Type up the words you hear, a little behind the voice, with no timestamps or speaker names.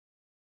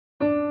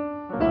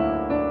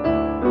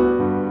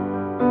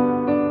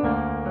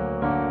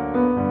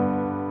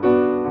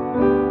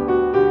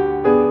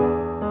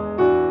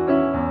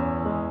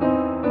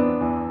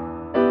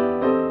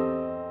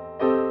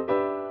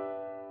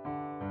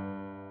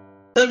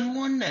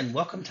Everyone, and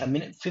welcome to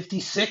minute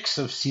 56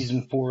 of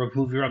season 4 of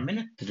MovieRob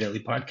Minute, the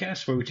daily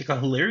podcast where we take a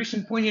hilarious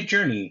and poignant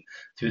journey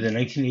through the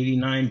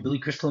 1989 Billy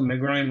Crystal and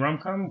Meg Ryan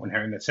rom-com When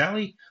Harry Met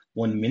Sally,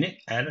 1 minute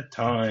at a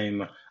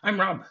time. I'm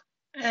Rob,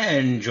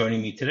 and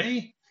joining me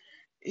today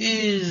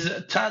is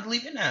Todd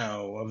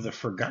Leavenow of the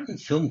Forgotten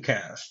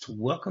Filmcast.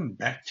 Welcome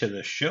back to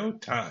the show,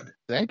 Todd.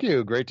 Thank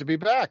you. Great to be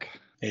back.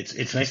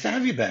 It's nice to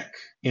have you back.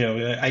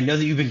 I know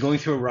that you've been going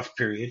through a rough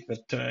period,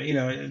 but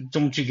don't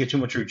want you to get too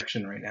much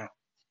rejection right now.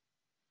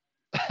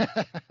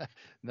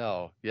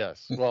 No,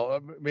 yes. Well,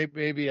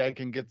 maybe I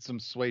can get some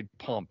suede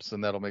pumps,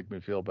 and that'll make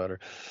me feel better.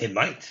 It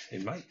might.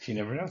 You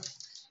never know.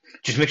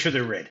 Just make sure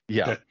they're red.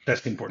 Yeah.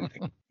 That's the important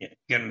thing. Yeah,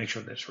 you got to make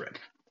sure that's red.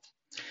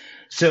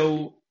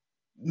 So,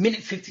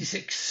 minute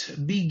 56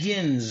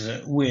 begins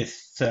with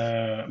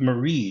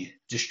Marie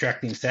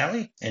distracting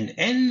Sally and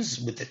ends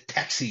with the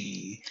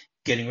taxi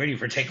getting ready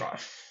for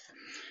takeoff.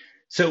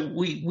 So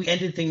we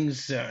ended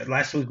things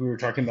last week. We were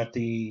talking about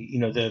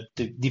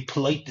the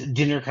polite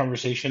dinner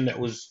conversation that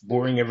was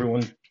boring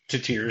everyone to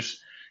tears.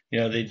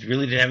 They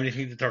really didn't have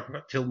anything to talk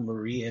about till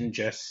Marie and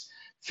Jess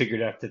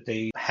figured out that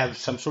they have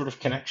some sort of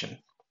connection.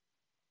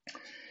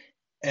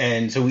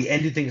 And so we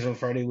ended things on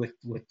Friday with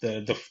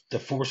the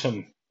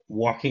foursome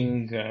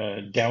walking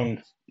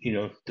down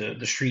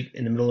the street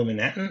in the middle of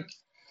Manhattan,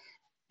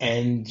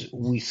 and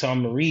we saw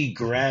Marie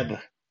grab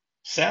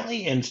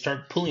Sally and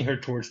start pulling her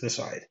towards the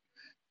side.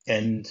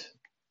 And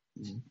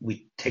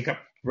we take up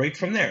right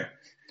from there.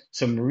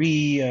 So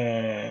Marie,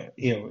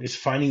 is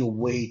finding a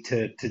way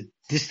to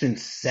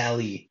distance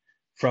Sally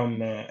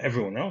from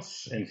everyone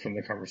else and from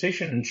the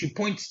conversation. And she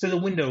points to the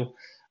window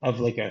of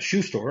like a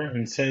shoe store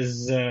and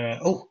says,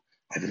 "Oh,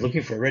 I've been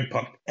looking for a red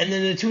pump." And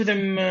then the two of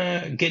them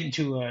get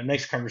into a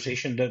nice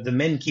conversation. The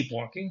men keep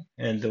walking,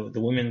 and the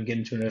women get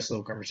into a nice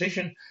little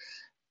conversation.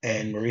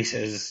 And Marie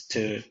says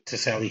to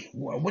Sally,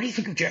 "What do you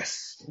think of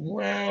Jess?"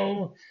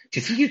 "Well, do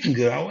you think you can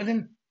go out with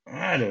him?"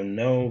 "I don't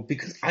know,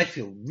 because I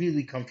feel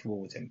really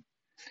comfortable with him."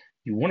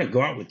 "You want to go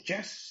out with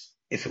Jess?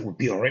 If it would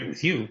be all right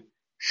with you."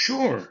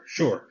 Sure.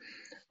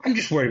 I'm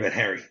just worried about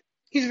Harry.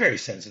 He's very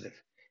sensitive.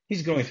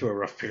 He's going through a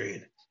rough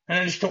period. And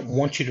I just don't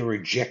want you to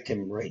reject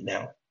him right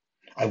now."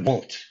 "I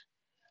won't.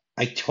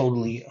 I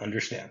totally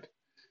understand."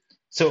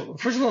 So,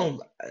 first of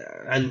all,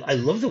 I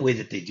love the way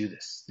that they do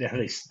this.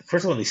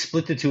 First of all, they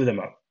split the two of them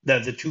up,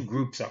 the two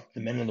groups up,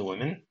 the men and the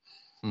women.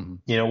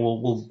 Mm-hmm.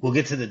 We'll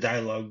get to the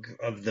dialogue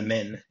of the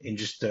men in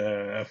just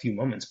a few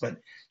moments, but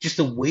just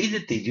the way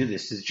that they do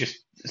this is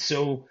just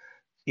so,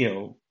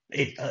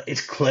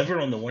 it's clever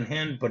on the one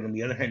hand, but on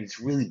the other hand, it's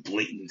really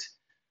blatant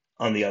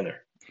on the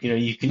other.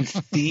 You can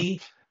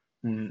see,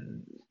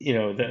 the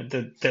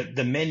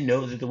men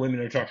know that the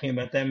women are talking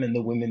about them, and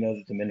the women know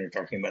that the men are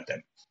talking about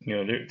them.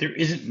 There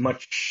isn't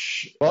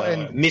much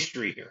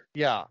mystery here.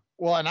 Yeah.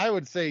 Well, and I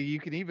would say you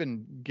can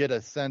even get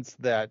a sense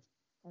that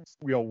once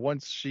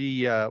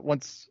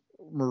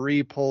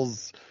Marie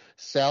pulls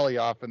Sally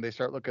off and they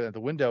start looking at the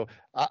window,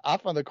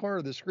 off on the corner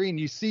of the screen,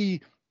 you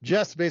see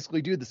Jess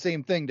basically do the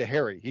same thing to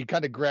Harry. He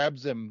kind of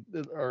grabs him,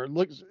 or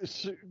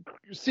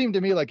seemed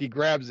to me like he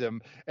grabs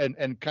him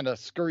and kind of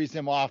scurries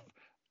him off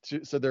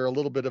so they're a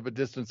little bit of a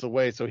distance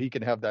away so he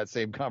can have that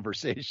same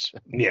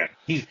conversation. Yeah,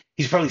 he's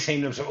probably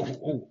saying to himself,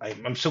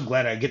 I'm so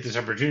glad I get this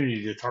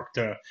opportunity to talk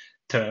to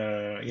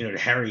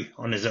Harry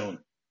on his own,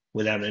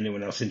 without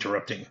anyone else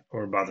interrupting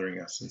or bothering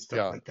us and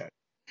stuff like that.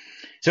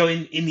 So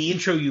in the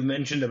intro, you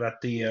mentioned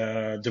about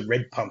the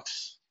red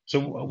pumps. So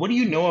what do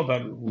you know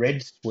about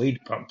red suede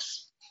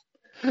pumps?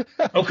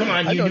 Oh, come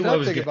on. I know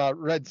nothing about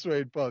red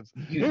suede pumps.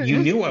 You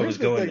knew I was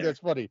going there. That's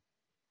funny.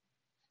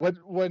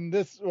 When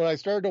I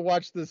started to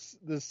watch this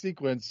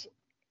sequence,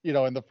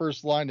 and the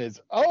first line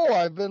is, "Oh,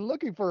 I've been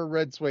looking for a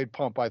red suede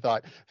pump," I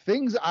thought,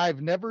 things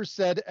I've never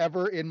said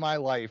ever in my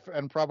life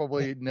and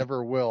probably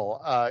never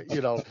will,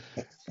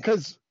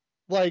 because,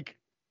 like,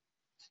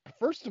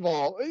 first of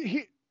all,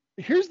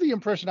 here's the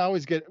impression I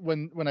always get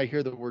when I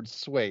hear the word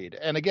suede.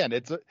 And again,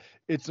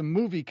 it's a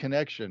movie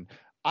connection.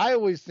 I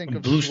always think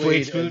of blue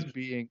suede as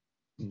being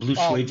blue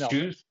suede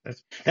shoes.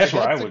 That's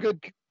where I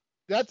would.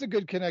 That's a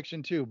good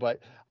connection too. But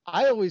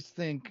I always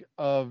think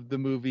of the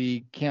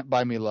movie Can't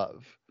Buy Me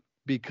Love,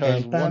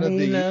 because one of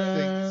the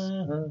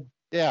things.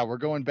 Yeah, we're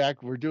going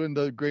back. We're doing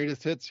the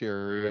greatest hits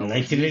here.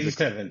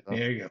 1987.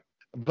 There you go.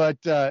 But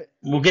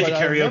we'll get to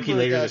karaoke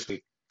later this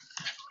week.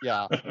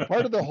 Yeah,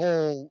 part of the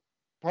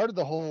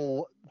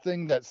whole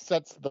thing that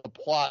sets the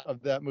plot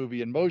of that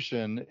movie in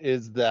motion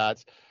is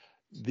that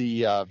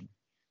the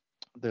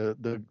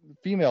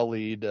female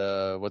lead,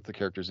 what's the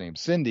character's name?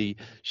 Cindy.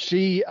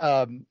 She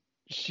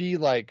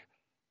like,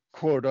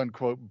 quote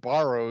unquote,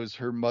 borrows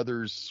her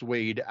mother's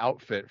suede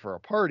outfit for a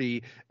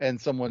party, and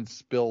someone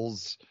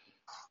spills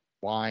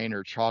wine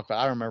or chocolate,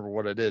 I don't remember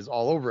what it is,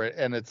 all over it,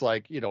 and it's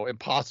like,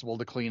 impossible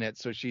to clean it,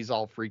 so she's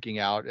all freaking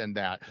out and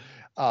that.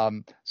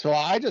 So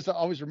I just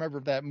always remember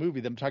that movie,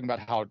 them talking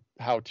about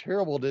how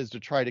terrible it is to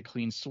try to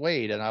clean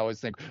suede, and I always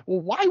think,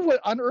 well, why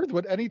on earth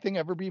would anything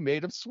ever be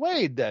made of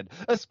suede then?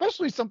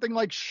 Especially something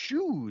like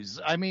shoes.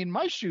 I mean,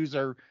 my shoes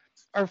are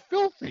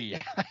filthy.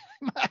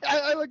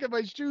 I look at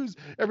my shoes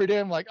every day.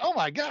 I'm like, oh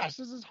my gosh,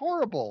 this is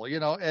horrible,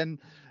 and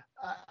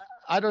I,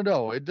 I don't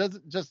know. It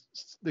doesn't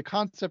just the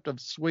concept of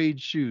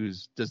suede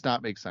shoes does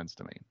not make sense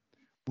to me.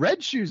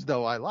 Red shoes,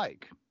 though, I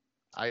like.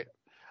 I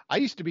I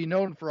used to be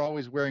known for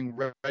always wearing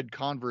red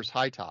Converse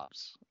high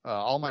tops.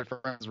 All my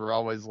friends were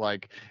always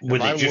like, Were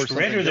if they I wore just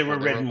red, something or they were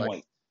different, they red were and like,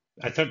 white?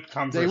 I thought they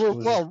Converse were,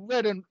 was well,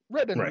 red and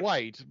right.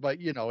 white, but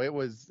it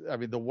was, I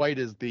mean, the white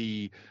is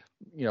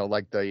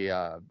like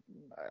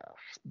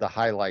the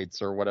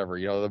highlights or whatever.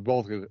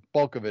 The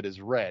bulk of it is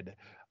red.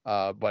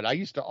 But I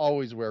used to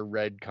always wear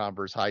red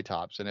Converse high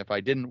tops, and if I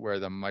didn't wear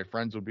them, my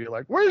friends would be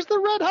like, "Where's the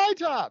red high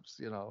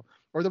tops?"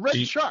 Or the So red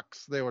you,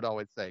 Chucks, they would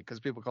always say, because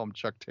people call them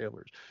Chuck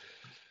Taylors.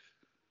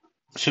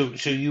 so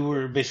you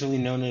were basically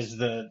known as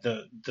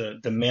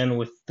the man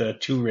with the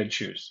two red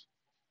shoes.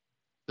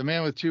 The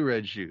man with two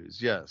red shoes,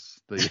 yes.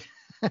 The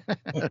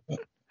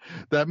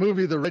that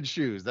movie, The Red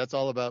Shoes. That's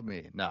all about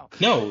me. No,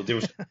 No,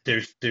 there's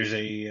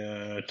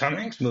a Tom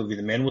Hanks movie,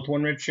 The Man with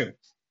One Red Shoe.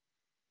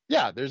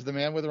 yeah, there's the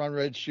man with the one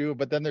red shoe,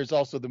 but then there's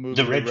also the The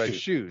movie The Red Red Shoe,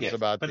 Shoes yes,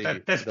 about but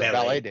the that's the ballet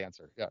ballet.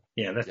 dancer. Yeah,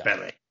 Yeah, that's yeah.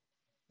 ballet.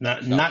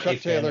 Not No, not a Chuck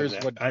fan of Taylor's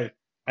that. what I it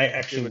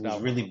actually would was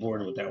not really work.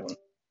 bored with that one.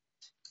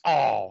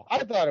 Oh,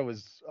 I thought it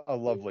was a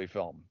lovely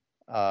film.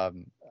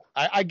 Um,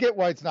 I get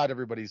why it's not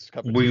everybody's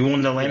cup of Were you tea.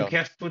 on the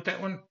Lamcast with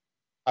that one?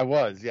 I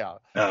was, yeah,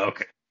 Oh,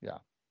 okay. yeah.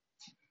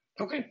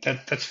 Okay,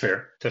 that's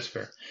fair. That's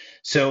fair.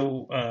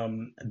 So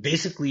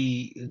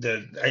basically,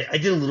 I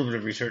did a little bit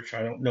of research.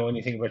 I don't know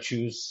anything about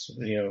shoes.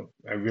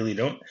 I really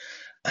don't.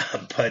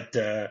 But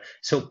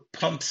so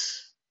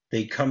pumps,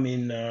 they come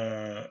in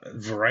a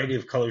variety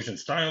of colors and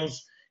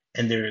styles,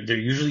 and they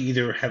usually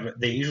either have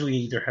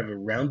a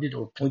rounded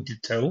or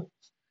pointed toe,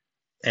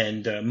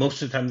 and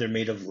most of the time they're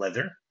made of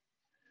leather,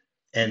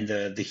 and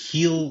the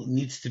heel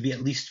needs to be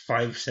at least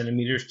 5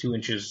 centimeters, 2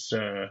 inches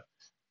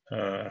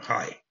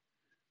high.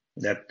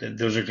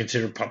 Those are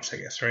considered pumps, I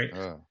guess, right?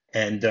 Oh,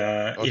 And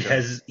it okay.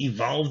 has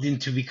evolved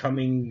into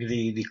becoming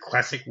the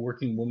classic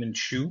working woman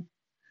shoe,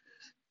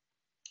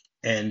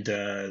 and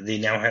they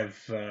now have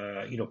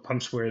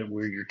pumps where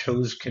your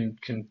toes can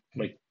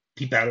like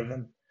peep out of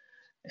them,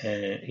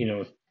 and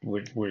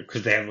where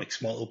because they have like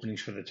small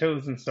openings for the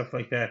toes and stuff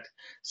like that.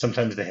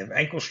 Sometimes they have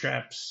ankle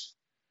straps.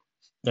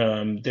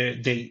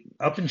 They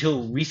up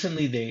until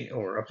recently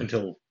or up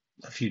until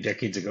a few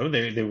decades ago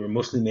they were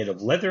mostly made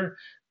of leather,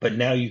 but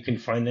now you can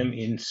find them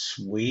in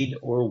suede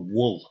or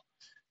wool.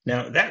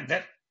 Now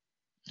that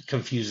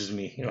confuses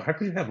me. How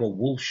can you have a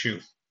wool shoe?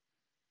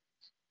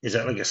 Is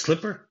that like a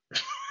slipper?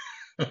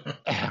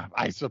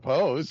 I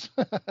suppose.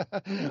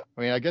 I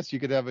mean, I guess you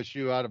could have a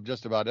shoe out of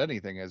just about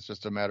anything. It's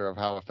just a matter of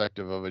how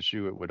effective of a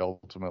shoe it would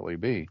ultimately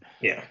be.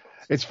 Yeah.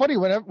 It's funny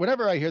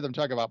whenever I hear them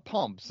talk about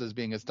pumps as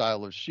being a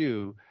style of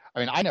shoe. I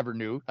mean, I never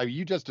knew. I mean,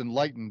 you just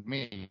enlightened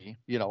me.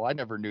 I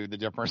never knew the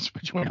difference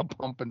between a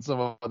pump and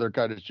some other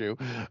kind of shoe.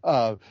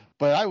 But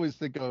I always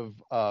think of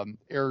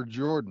Air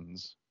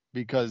Jordans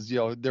because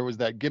there was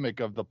that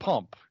gimmick of the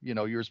pump.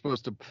 You're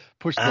supposed to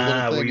push the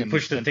little Where thing you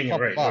push the and thing in,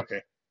 pump them right? up.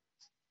 Okay.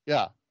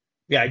 Yeah.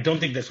 Yeah, I don't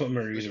think that's what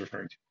Marie is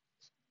referring to.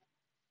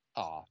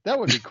 Oh, that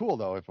would be cool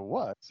though if it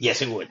was.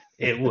 Yes, it would.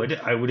 It would.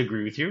 I would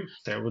agree with you.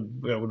 That would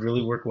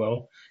really work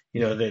well.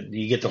 That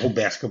you get the whole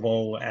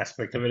basketball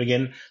aspect of it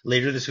again.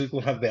 Later this week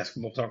we'll have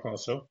basketball talk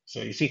also.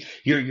 So you see,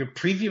 you're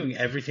previewing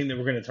everything that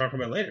we're going to talk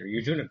about later.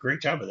 You're doing a great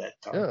job of that,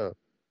 Tom.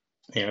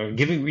 Yeah.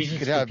 Giving You could reasons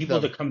for have people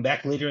the to come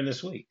back later in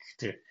this week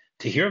to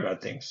hear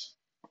about things.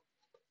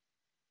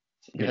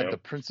 you You could have know, the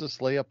Princess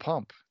Leia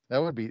pump.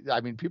 That would be.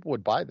 I mean, people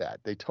would buy that.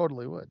 They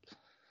totally would.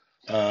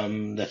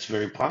 that's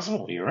very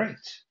possible. You're right.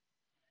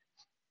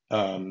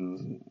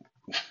 Um,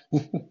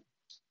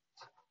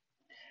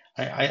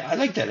 I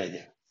like that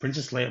idea.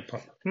 Princess Leia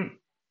pump.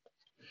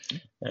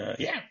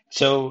 Yeah.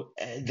 So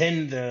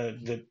then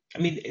I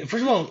mean,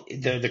 first of all,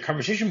 the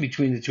conversation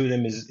between the two of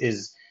them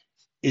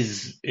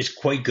is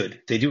quite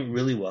good. They do it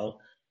really well.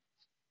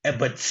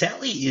 But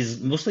Sally is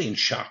mostly in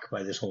shock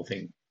by this whole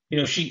thing.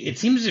 It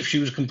seems as if she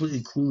was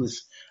completely clueless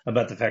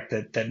about the fact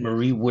that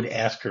Marie would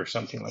ask her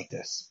something like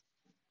this.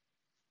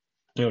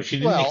 She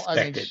didn't Well, I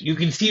mean, expect it. You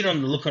can see it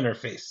on the look on her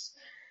face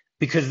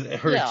because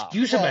her yeah.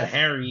 excuse about Well,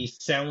 Harry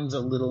sounds a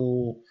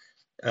little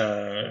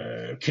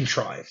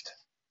contrived.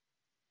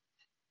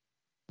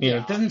 It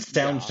yeah, doesn't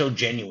sound yeah, so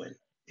genuine.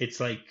 It's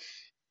like,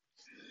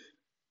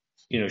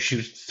 she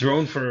was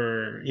thrown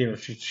for,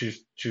 she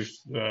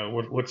was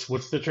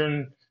what's the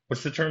term?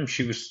 What's the term?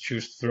 She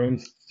was thrown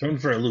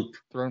for a loop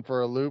thrown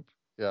for a loop.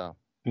 Yeah.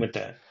 with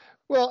that.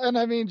 Well, and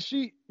I mean,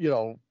 she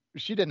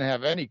didn't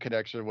have any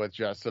connection with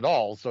Jess at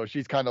all, so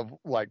she's kind of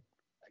like,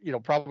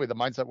 probably the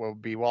mindset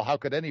would be, well, how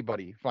could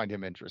anybody find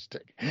him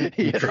interesting? True.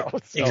 So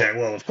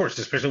Exactly. Well, of course,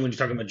 especially when you're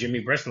talking about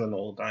Jimmy Breslin the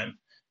whole time,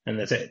 and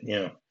that's it.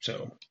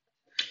 So,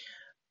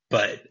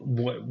 but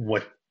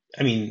what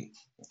I mean,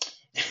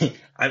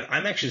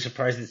 I'm actually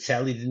surprised that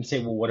Sally didn't say,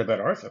 well, what about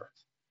Arthur?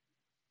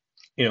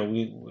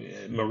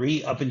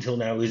 Marie up until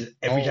now is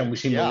every time oh we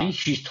see yeah. Marie,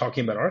 she's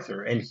talking about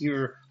Arthur, and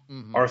here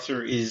Hmm.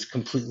 Arthur is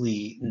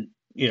completely,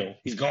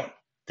 he's gone.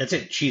 That's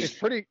it. It's She's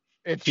pretty.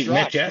 it's She's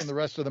met dropped from the Jess.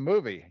 rest of the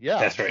movie. Yeah,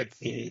 That's right. it's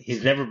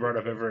He's never brought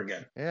up ever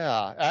again.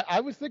 yeah. I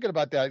was thinking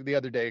about that the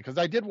other day because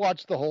I did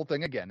watch the whole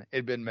thing again.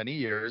 It'd been many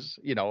years,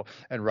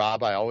 and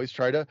Rob, I always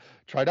try to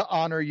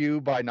honor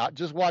you by not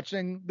just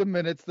watching the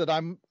minutes that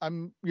I'm It's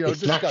not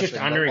just discussing,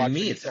 but honoring me;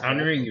 watching it's the whole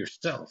honoring movie.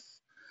 yourself.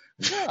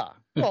 Yeah.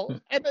 Well,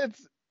 and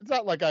it's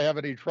not like I have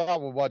any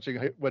trouble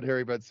watching When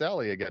Harry Met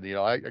Sally again.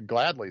 I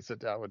gladly sit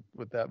down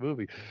with that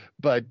movie.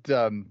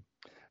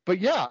 But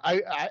yeah,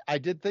 I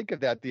did think of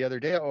that the other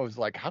day. I was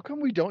like, how come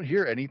we don't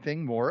hear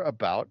anything more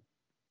about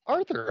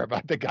Arthur,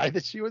 about the guy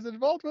that she was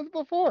involved with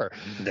before?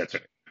 That's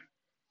right.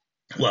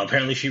 Well,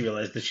 apparently she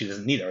realized that she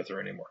doesn't need Arthur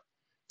anymore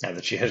now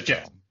that she has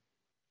Jess.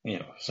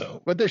 Well,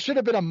 So but there should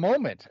have been a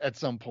moment at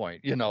some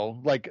point,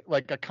 like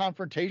a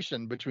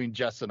confrontation between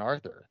Jess and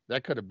Arthur.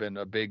 That could have been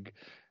a big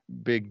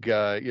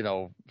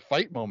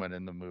fight moment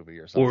in the movie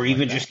or or something like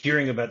even just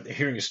that.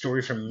 hearing a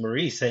story from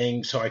Marie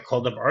saying, "So I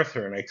called up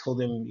Arthur and I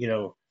told him,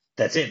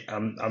 that's it.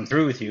 I'm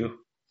through with you."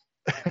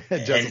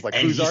 And Jess is like,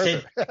 And who's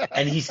Arthur?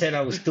 he said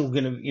I was still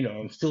gonna,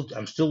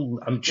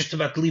 I'm just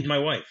about to leave my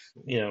wife.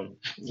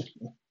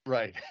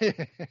 Right.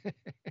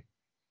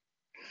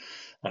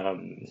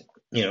 Um,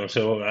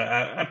 so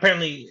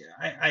apparently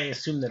I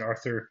assume that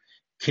Arthur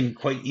can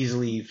quite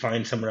easily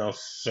find someone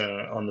else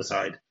on the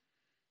side,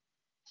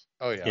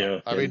 Oh yeah.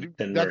 I mean,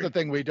 than that's the Murray.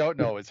 thing we don't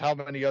know is how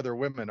many other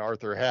women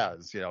Arthur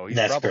has. He's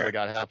That's probably correct.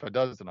 got half a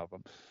dozen of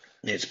them.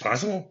 It's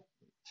possible.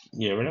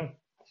 You never know.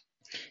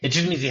 It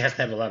just means he has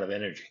to have a lot of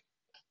energy,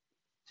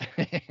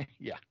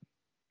 Yeah.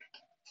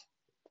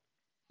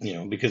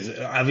 because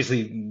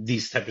obviously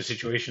these type of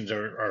situations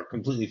are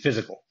completely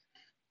physical.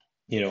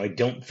 I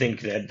don't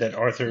think that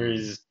Arthur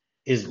is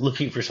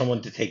looking for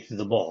someone to take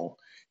the ball,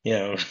 you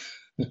know,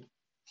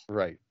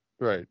 Right.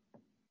 Right.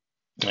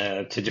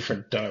 to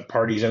different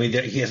parties. I mean,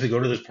 he has to go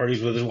to those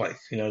parties with his wife.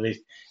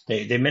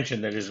 They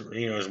mentioned that his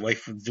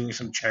wife was doing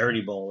some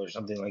charity ball or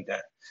something like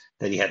that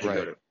he had to go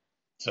Right. to.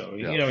 So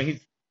Yeah.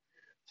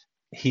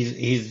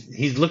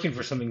 he's looking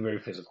for something very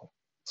physical.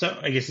 So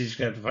I guess he's just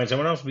gonna have to find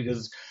someone else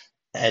because,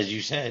 as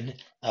you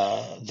said,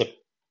 the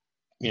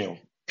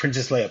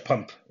Princess Leia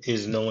pump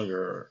is no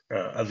longer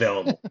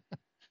available.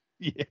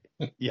 Yeah.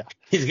 Yeah.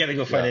 He's got to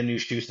go find Yeah. a new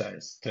shoe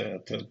size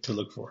to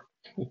look for.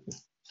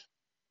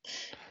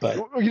 But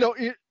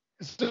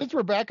Since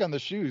we're back on the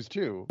shoes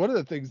too, one of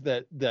the things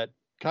that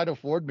kind of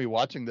floored me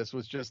watching this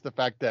was just the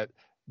fact that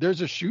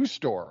there's a shoe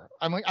store.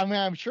 I mean,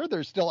 I'm sure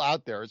they're still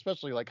out there,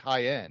 especially like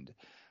high end,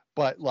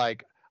 but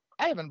like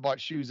I haven't bought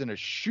shoes in a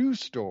shoe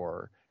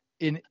store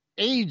in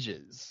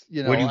ages.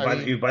 where do you I buy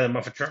mean, them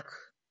off a truck?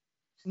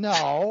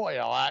 no,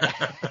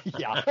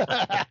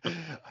 yeah. In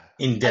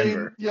I mean,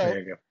 Denver. There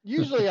you go.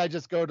 usually I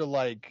just go to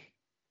like,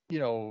 you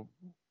know,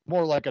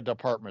 more like a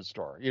department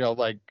store.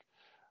 Like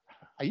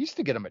I used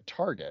to get them at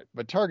Target,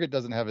 but Target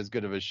doesn't have as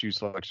good of a shoe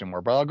selection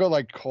anymore. But I'll go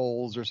like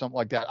Kohl's or something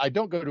like that. I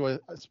don't go to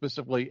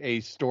specifically a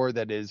store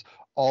that is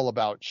all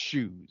about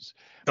shoes.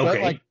 But like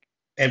Okay.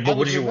 And I but what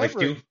was does your wife do?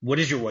 remembering What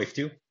does your wife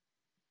do?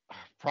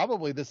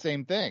 probably the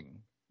same thing.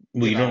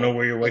 Well, you don't know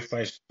where your wife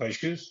That's buys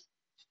shoes.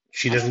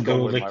 She I doesn't don't go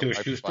go where like my to a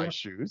wife shoe buys store.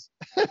 shoes.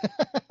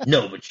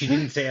 No, but she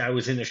didn't say I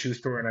was in a shoe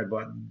store and I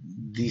bought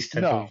these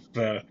type of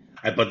No,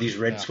 I bought these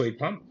red no, suede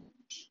pump.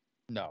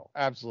 no,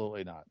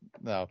 absolutely not.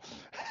 No.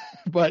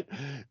 But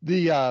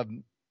the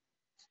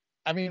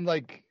I mean,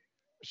 like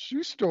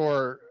shoe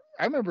store.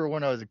 I remember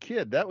when I was a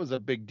kid, that was a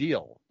big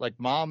deal. Like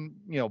mom,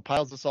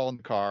 piles us all in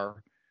the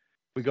car.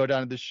 We go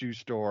down to the shoe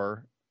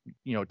store,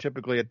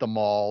 typically at the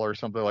mall or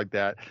something like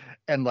that.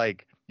 And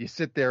like you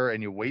sit there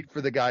and you wait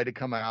for the guy to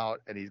come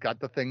out and he's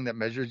got the thing that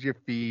measures your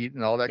feet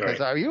and all that kind of Right.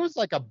 stuff. I mean, it was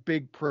like a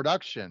big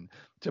production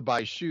to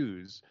buy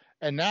shoes.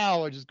 And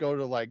now I just go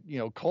to like,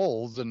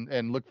 Kohl's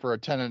and look for a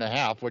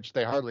 10.5, which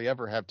they hardly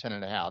ever have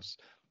 10.5s.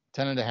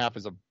 10.5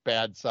 is a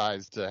bad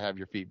size to have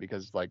your feet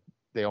because like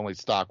they only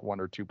stock one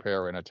or two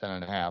pair in a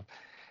 10.5.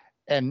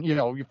 And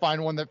you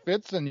find one that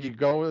fits and you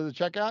go to the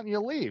checkout and you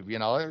leave.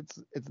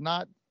 It's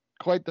not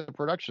quite the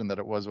production that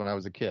it was when I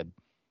was a kid.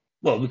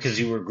 Well, because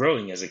you were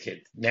growing as a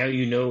kid. Now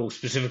you know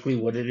specifically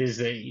what it is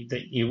that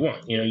you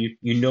want.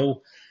 You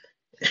know.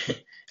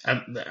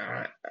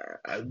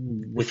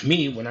 With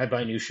me, when I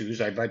buy new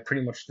shoes, I buy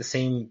pretty much the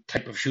same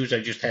type of shoes I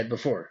just had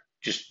before.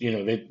 Just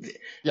Yeah,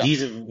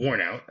 these are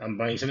worn out. I'm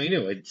buying something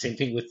new. Same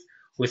thing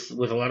with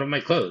a lot of my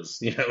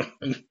clothes.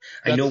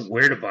 I know that's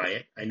where to buy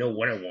it. I know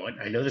what I want.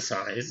 I know the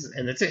size,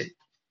 and that's it.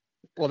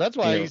 well, that's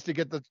why You I know, used to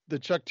get the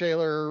Chuck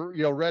Taylor,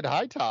 red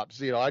high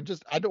tops.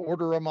 I'd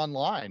order them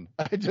online.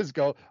 I just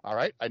go, all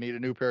right, I need a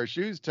new pair of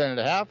shoes,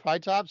 10.5 high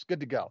tops, good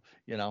to go.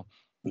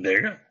 there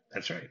you go.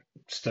 That's right.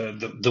 It's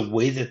the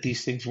way that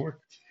these things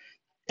work.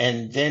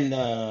 And then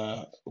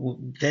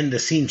the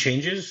scene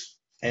changes,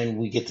 and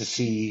we get to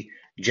see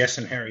Jess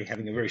and Harry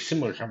having a very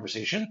similar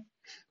conversation.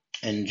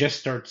 And Jess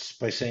starts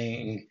by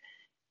saying,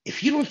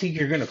 "If you don't think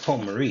you're going to call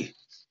Marie,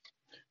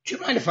 do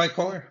you mind if I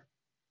call her?"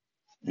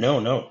 "No,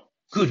 no.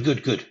 Good,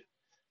 good, good.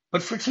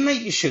 But for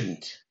tonight, you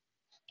shouldn't.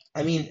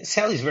 I mean,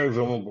 Sally's very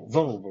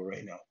vulnerable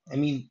right now. I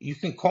mean, you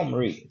can call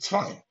Marie. It's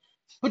fine.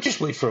 But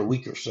just wait for a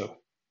week or so.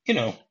 You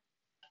know."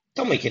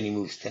 Don't make any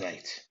moves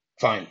tonight.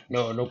 Fine.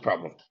 No, no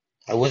problem.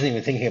 I wasn't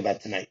even thinking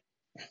about tonight.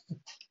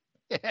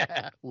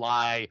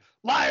 Lie,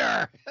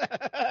 liar.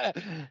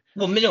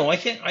 Well, no,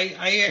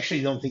 I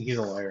actually don't think he's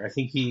a liar. I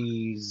think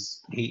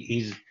he's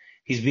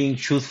being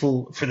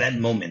truthful for that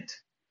moment.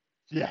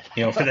 Yeah.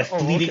 Oh, okay.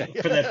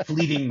 For that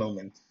fleeting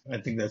moment. I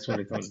think that's what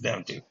it comes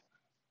down to.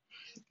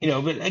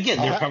 But again,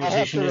 their I'll have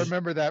conversation to is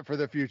remember that for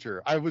the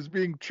future. I was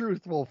being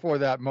truthful for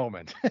that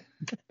moment.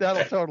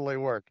 That'll totally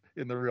work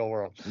in the real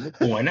world.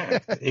 why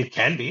not? It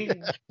can be.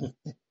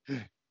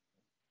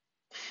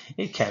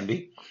 It can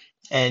be.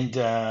 And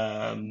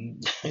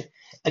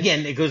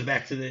again, it goes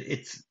back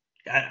to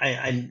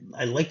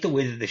I like the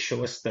way that they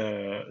show us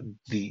the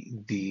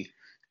the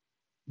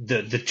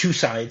the two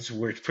sides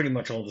where it's pretty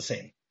much all the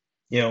same.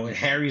 And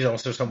Harry's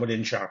also somewhat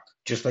in shock,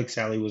 just like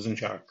Sally was in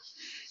shock.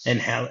 And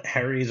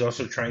Harry is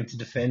also trying to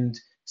defend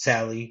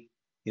Sally.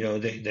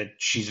 That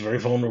she's very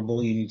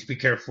vulnerable. You need to be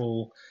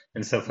careful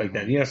and stuff like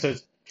that. So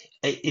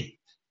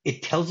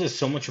it tells us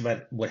so much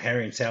about what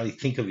Harry and Sally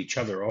think of each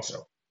other,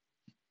 also.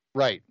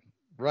 Right,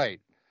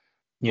 right.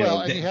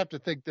 Well, and you have to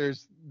think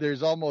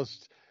there's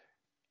almost,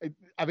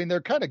 I mean,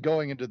 they're kind of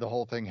going into the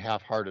whole thing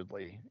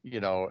half-heartedly.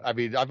 I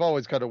mean, I've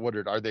always kind of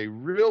wondered, are they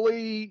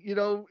really,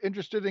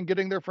 interested in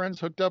getting their friends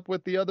hooked up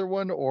with the other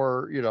one,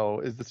 or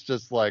is this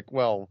just like,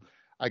 well,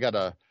 I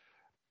gotta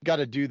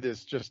do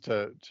this just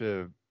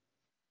to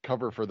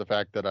cover for the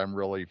fact that I'm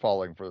really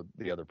falling for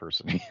the other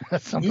person.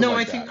 Something No,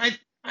 like that.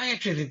 I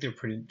actually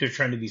think they're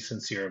trying to be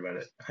sincere about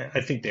it.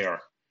 I think they are.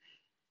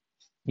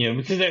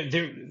 Because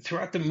they're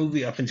throughout the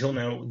movie up until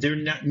now, they're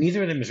not.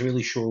 Neither of them is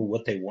really sure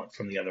what they want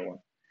from the other one,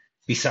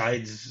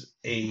 besides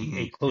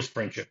a close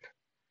friendship.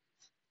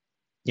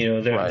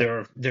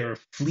 Right. There are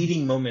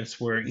fleeting moments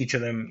where each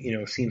of them,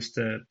 seems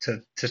to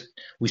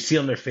we see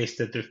on their face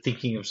that they're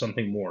thinking of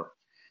something more,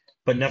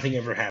 but nothing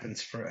ever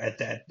happens at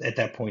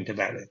that point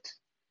about it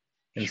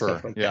and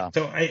stuff Sure. like Yeah. that.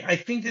 So I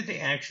think that they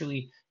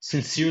actually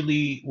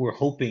sincerely were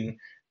hoping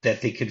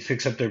that they could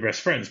fix up their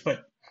best friends.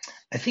 But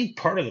I think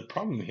part of the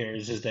problem here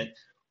is that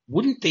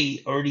wouldn't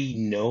they already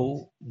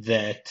know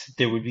that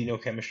there would be no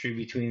chemistry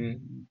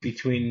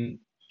between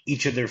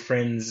each of their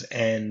friends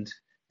and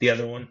the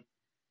other one?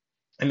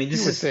 I mean, You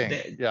this would is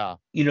think. Yeah.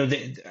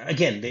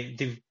 again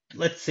they've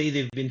let's say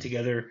they've been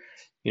together,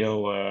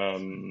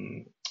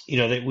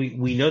 that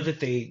we know that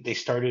they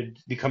started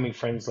becoming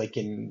friends like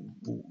in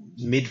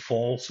mid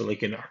fall, so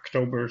like in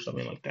October or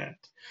something like that,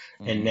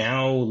 and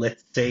now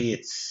let's say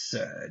it's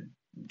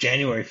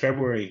January,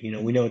 February.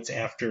 We know it's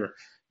after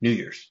New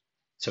Year's,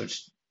 so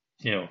it's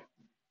They're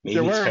maybe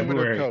it's wearing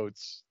winter February,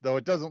 coats, though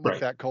it doesn't look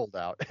right? that cold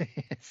out.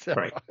 So,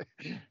 Right.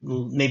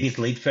 Maybe it's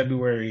late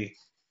February,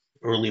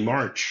 early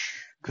March,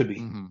 could be.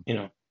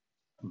 mhm.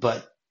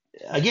 But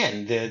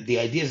again, the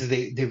idea is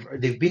that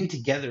they've been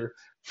together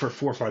for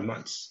 4 or 5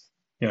 months.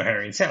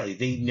 Harry and Sally,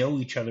 they know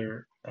each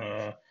other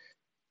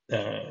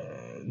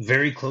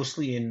very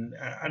closely, and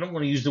I don't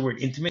want to use the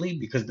word intimately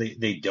because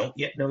they don't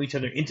yet know each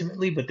other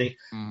intimately, but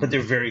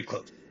they're very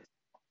close.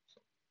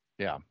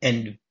 Yeah.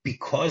 And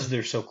because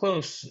they're so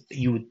close,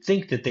 you would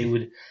think that they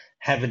would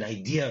have an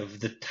idea of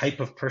the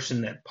type of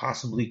person that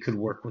possibly could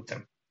work with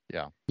them.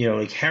 Yeah.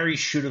 Like Harry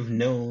should have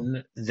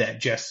known that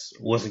Jess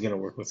wasn't going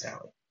to work with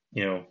Sally.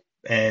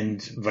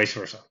 And vice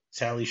versa.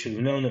 Sally should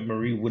have known that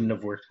Marie wouldn't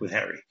have worked with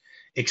Harry,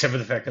 except for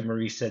the fact that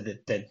Marie said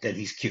that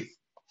he's cute.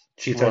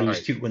 She thought he was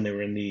Right. cute when they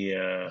were in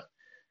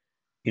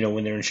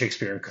when they were in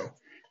Shakespeare and Co.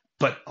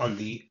 But on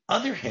the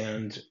other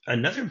hand,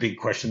 another big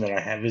question that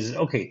I have is,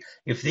 okay,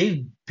 if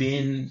they've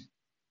been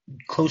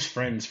close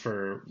friends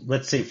for,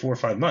 let's say, 4 or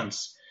 5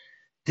 months,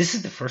 this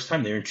is the first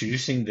time they're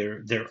introducing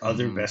their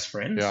other best Yeah.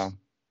 friends.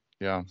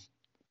 Yeah.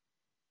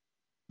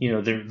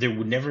 There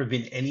would never have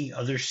been any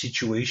other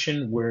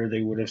situation where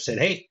they would have said,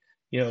 "Hey,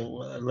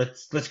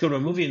 let's go to a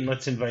movie and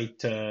let's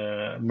invite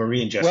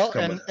Marie and Jess to Well,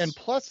 come with and us."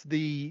 plus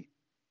the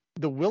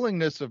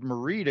willingness of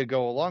Marie to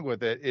go along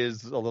with it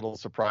is a little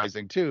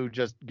surprising too,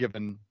 just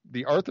given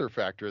the Arthur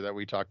factor that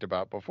we talked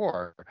about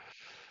before.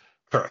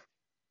 Correct.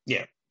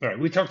 Yeah. All right.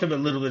 We talked a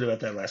little bit about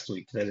that last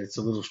week. That it's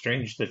a little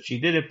strange that she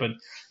did it, but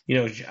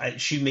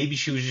she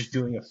was just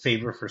doing a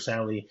favor for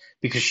Sally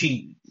because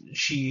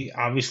she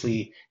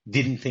obviously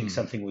didn't think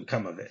something would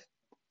come of it.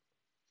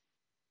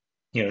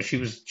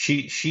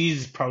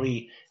 She's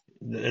probably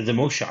the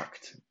most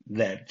shocked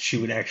that she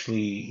would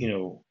actually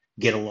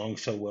get along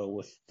so well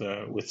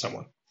with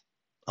someone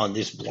on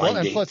this Well, blind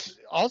and date plus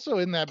also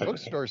in that type of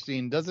thing. bookstore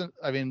scene,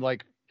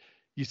 like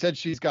you said,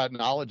 she's got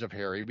knowledge of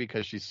Harry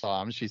because she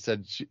saw him. She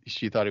said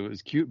she thought he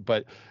was cute,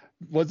 but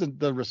wasn't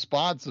the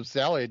response of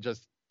Sally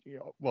just,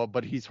 well,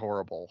 but he's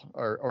horrible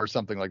or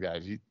something like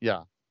that?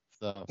 Yeah.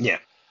 So, Yeah,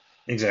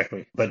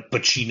 exactly.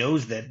 But she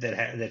knows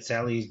that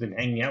Sally's been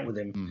hanging out with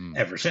him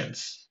ever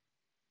since,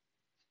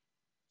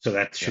 so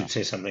that yeah. should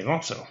say something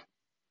also,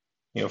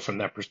 from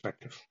that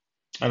perspective.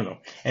 I don't know.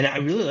 And I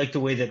really like the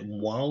way that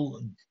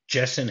while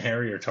Jess and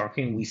Harry are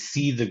talking, we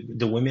see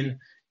the women,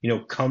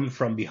 come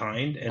from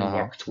behind and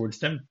walk towards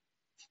them.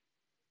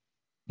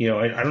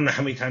 I don't know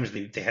how many times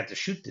they had to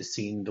shoot this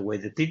scene the way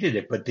that they did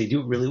it, but they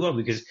do it really well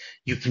because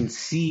you can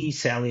see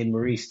Sally and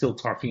Marie still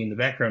talking in the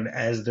background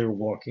as they're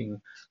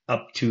walking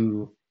up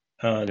to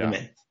the Yeah.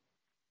 men.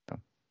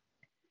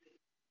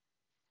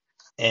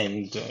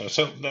 And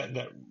so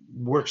that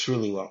works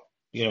really well,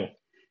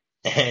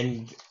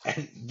 and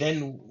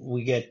then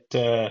we get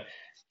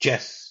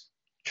Jess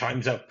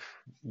chimes up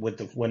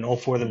when all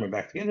four of them are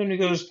back together, and he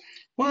goes,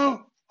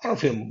 "Well, I don't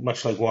feel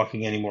much like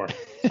walking anymore.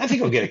 I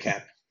think I'll get a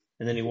cab."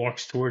 And then he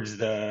walks towards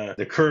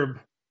the curb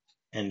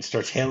and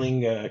starts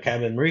hailing a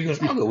cab, and Marie goes,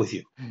 "I'll go with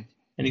you."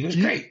 And he goes,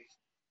 You, "Great."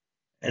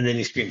 And then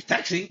he screams,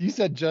 "Taxi!" you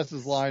said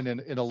Jess's line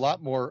in a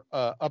lot more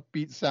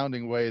upbeat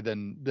sounding way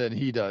than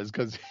he does,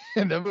 because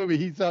in the movie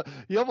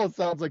he almost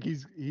sounds like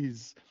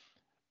he's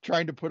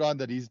trying to put on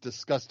that he's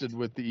disgusted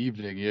with the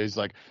evening. He's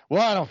like,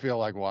 "Well, I don't feel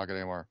like walking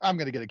anymore. I'm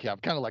gonna get a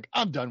cab." Kind of like,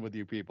 "I'm done with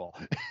you people."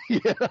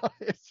 you know,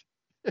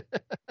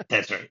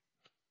 That's right.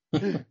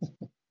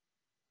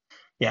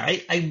 Yeah,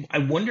 I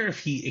wonder if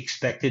he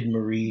expected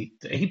Marie.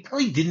 He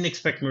probably didn't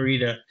expect Marie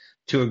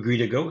to agree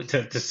to go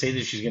to say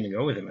that she's going to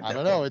go with him at I that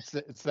don't know.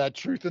 point. It's that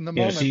truth in the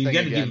So moment you thing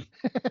got to give again.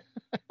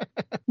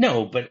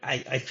 no, but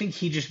I think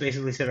he just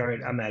basically said, "All right,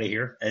 I'm out of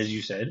here," as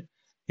you said.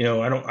 I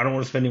don't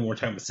want to spend any more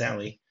time with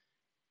Sally,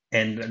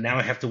 and now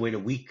I have to wait a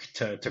week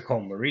to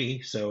call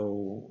Marie.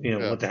 So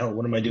Yeah. what the hell?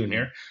 What am I doing Hmm.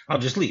 here? I'll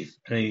just leave.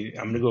 I'm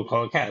going to go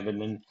call a cab,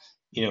 and then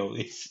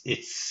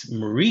it's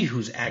Marie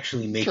who's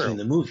actually making True.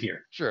 the move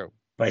here True.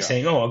 by Yeah.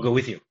 saying, "Oh, I'll go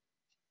with you."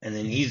 And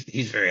then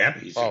he's very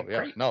happy. He's Oh saying, yeah.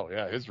 "Great." No.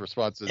 Yeah. His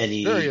response And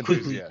is very he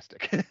quickly,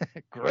 enthusiastic.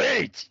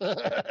 Great.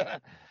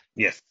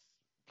 yes,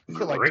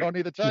 Like great.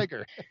 Tony the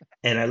Tiger.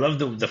 And I love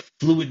the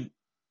fluid.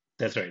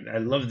 That's right. I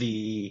love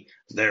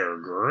they're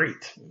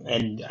great.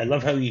 And I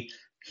love how he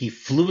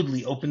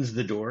fluidly opens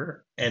the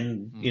door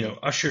and, Hmm.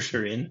 ushers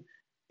her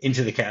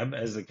into the cab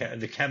as the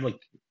cab, like,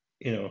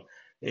 you know,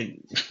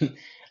 it,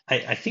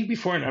 I think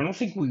before, and I don't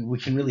think we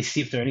can really see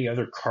if there are any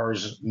other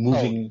cars Oh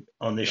moving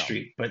on this no.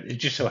 street, but it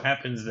just so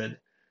happens that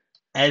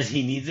as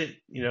he needs it,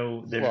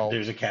 Well,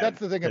 there's a cab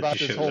that's the thing that about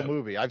just this shows whole up.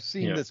 movie. I've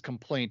You seen know, this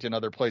complaint in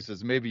other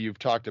places. Maybe you've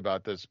talked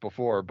about this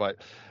before, but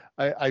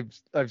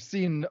I've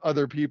seen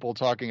other people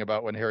talking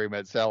about When Harry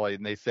Met Sally,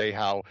 and they say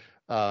how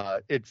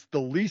it's the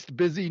least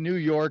busy New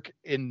York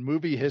in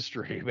movie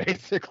history.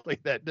 Basically,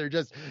 that there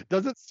just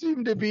doesn't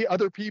seem to be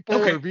other people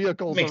or okay,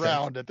 vehicles makes sense.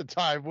 around at the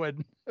time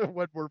when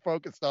we're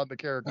focused on the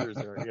characters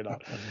there.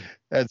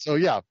 And so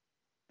yeah,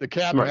 the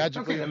cab Right. Okay,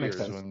 magically that makes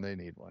appears sense. when they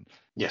need one.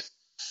 Yes,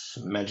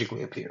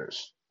 magically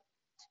appears.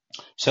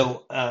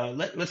 So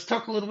let's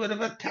talk a little bit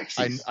about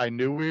taxis. I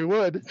knew we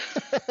would.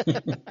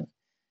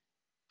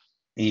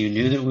 You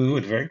knew that we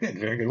would. Very good,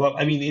 very good. Well,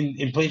 I mean,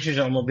 in Planes, Trains,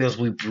 and Automobiles,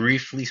 we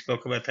briefly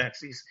spoke about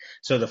taxis.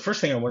 So the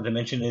first thing I wanted to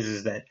mention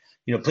is that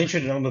Planes,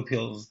 Trains, and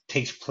Automobiles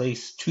takes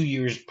place 2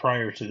 years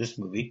prior to this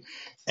movie,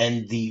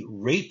 and the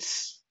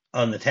rates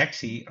on the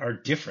taxi are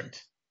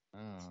different. Oh,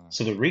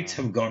 So the rates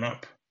wow. have gone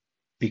up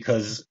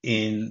because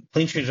in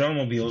Planes, Trains, and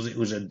Automobiles, it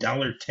was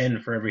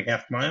 $1.10 for every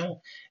half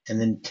mile,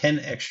 and then 10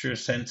 extra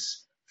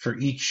cents for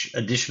each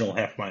additional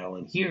half mile.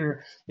 And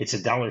here it's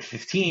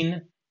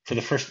 $1.15 for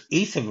the first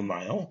eighth of a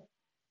mile,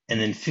 and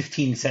then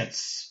 15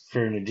 cents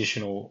for an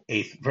additional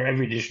eighth for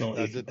every additional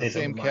Is eighth, it the eighth of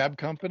a same mile. cab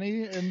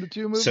company in the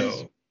two movies?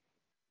 So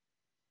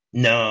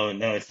no,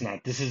 no, it's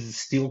not. This is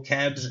steel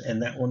cabs,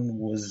 and that one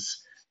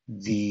was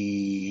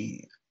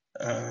the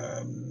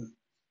um,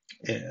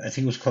 I think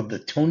it was called the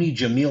Tony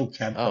Jamil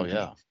Cab Oh Company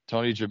yeah,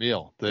 Tony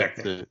Jamil, the back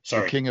then. the the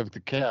Sorry, king of the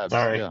cabs.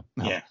 sorry. Yeah,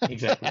 no, Yeah,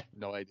 exactly.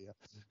 no idea.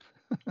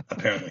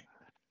 Apparently.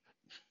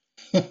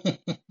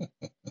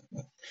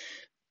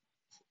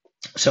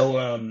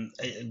 So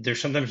they're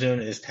sometimes known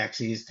as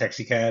taxis,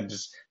 taxi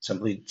cabs,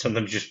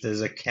 sometimes just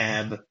as a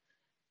cab.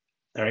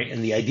 All right,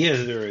 and the idea is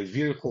that they're a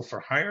vehicle for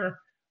hire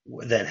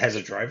that has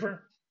a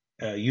driver,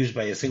 used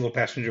by a single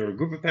passenger or a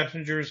group of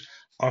passengers,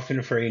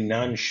 often for a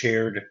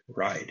non-shared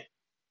ride.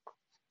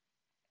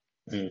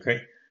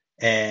 Okay,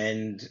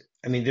 and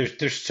I mean,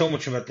 there's so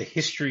much about the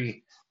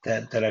history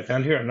that I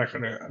found here. I'm not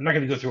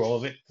gonna go through all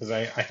of it because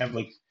I have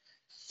like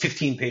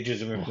 15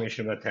 pages of Oh,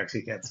 information about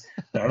taxi cabs.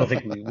 No, I don't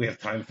think we have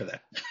time for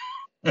that.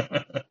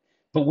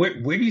 But where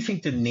do you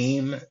think the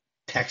name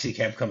taxi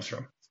cab comes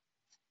from?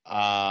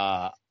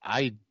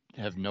 I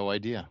have no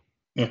idea.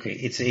 Okay,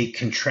 it's a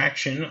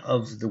contraction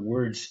of the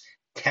words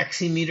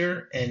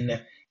taximeter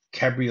and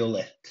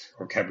cabriolet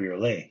or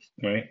cabriolet,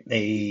 right?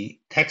 A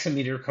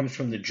taximeter comes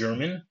from the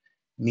German,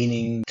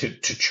 meaning to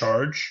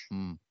charge,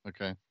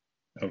 Okay.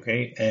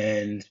 okay?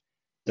 And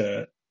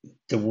the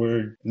the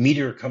word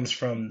meter comes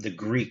from the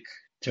Greek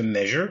to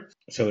measure.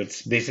 So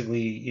it's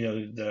basically,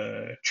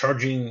 the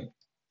charging,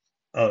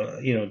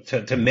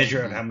 to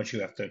measure out Hmm. how much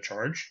you have to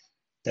charge,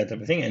 that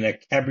type of thing. And a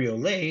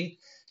cabriolet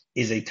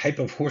is a type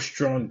of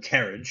horse-drawn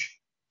carriage,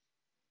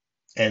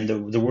 and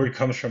the word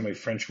comes from a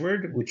French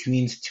word which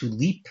means to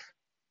leap,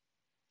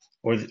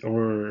 or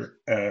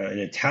an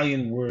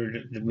Italian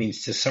word that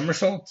means to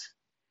somersault,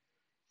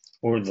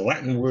 or the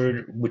Latin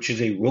word which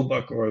is a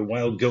roebuck or a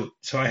wild goat.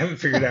 So I haven't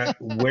figured out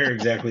where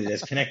exactly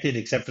that's connected,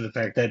 except for the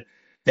fact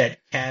that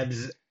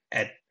cabs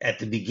at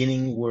the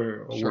beginning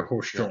were Sure.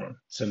 horse Yeah. drawn.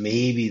 So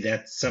maybe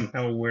that's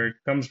somehow where it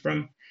comes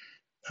from.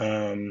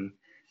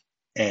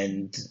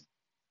 And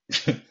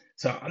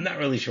so I'm not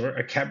really sure.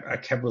 A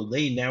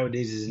cabriolet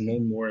nowadays is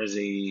known more as a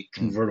Mm,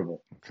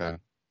 convertible. okay.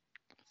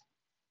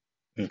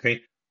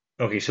 Okay.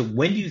 Okay. So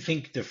when do you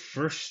think the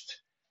first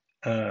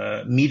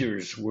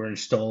meters were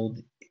installed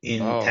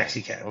in Oh,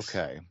 taxi cabs?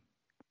 okay.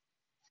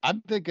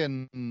 I'm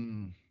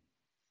thinking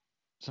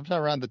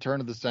sometime around the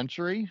turn of the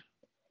century,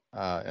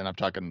 and I'm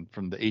talking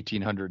from the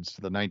 1800s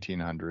to the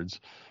 1900s.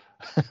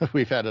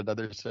 We've had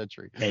another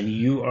century. And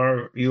you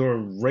are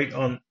right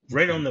on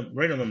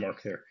the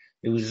mark there.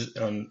 It was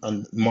on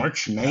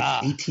March 9th,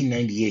 Ah,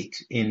 1898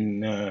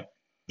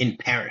 in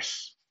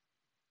Paris.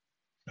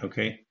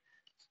 Okay.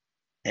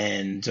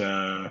 And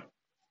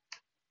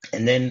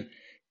and then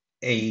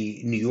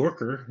a New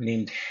Yorker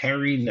named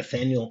Harry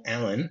Nathaniel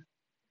Allen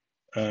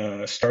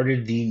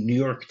started the New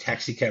York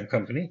Taxi Cab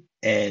Company,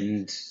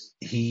 and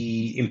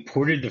he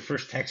imported the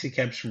first taxi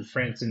cabs from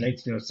France in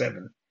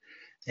 1907,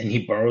 and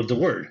he borrowed the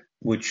word,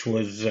 which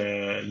was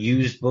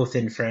used both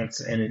in France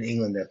and in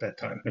England at that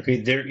time.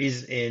 Okay, there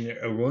is an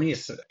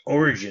erroneous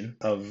origin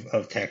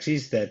of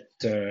taxis that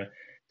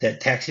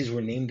taxis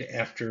were named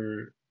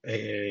after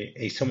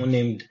a someone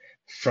named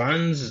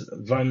Franz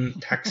von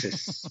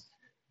Taxis,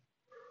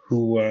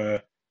 who uh,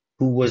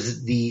 who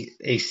was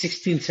a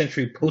 16th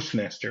century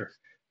postmaster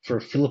for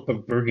Philip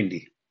of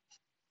Burgundy,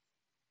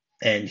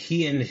 and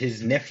he and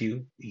his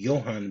nephew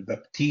Johann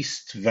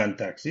Baptist von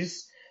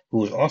Taxis, who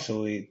was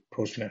also a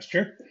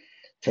postmaster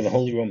for the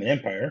Holy Roman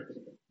Empire,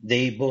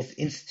 they both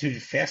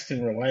instituted fast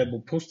and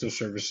reliable postal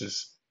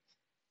services.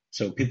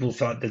 So people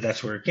thought that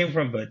that's where it came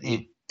from, but hmm.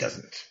 it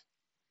doesn't.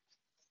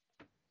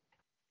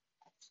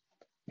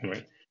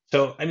 Right.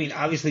 So I mean,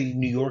 obviously,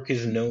 New York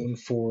is known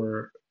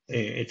for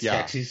its Yeah.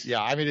 taxis.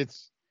 Yeah. I mean,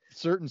 it's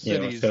certain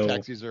cities, So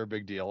taxis are a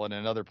big deal, and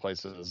in other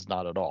places,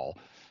 not at all.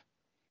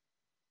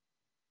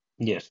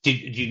 yes. Do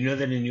you know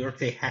that in New York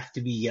they have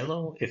to be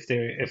yellow if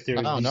there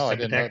are Oh, these no, I type of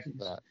didn't know taxis?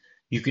 that.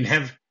 You can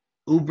have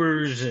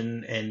Ubers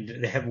and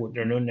they have what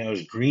they're known now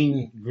as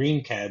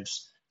green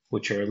cabs,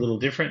 which are a little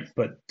different,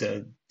 but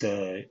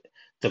the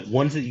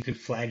ones that you can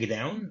flag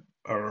down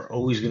are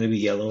always going to be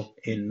yellow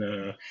and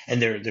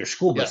they're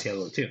school bus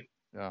yellow Yes. too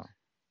Yeah.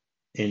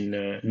 in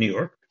New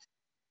York.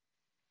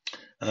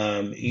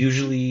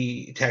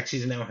 Usually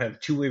taxis now have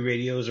two-way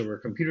radios over a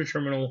computer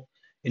terminal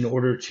in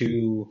order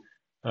to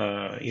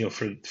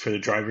for the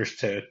drivers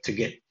to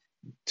get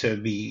to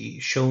be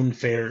shown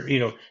fare,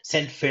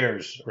 sent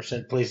fares or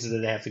sent places that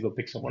they have to go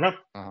pick someone up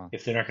Uh-huh.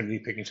 if they're not going to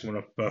be picking someone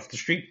up off the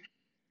street.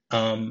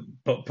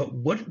 But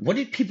what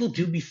did people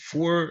do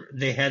before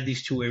they had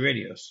these two-way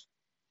radios?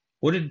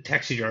 What did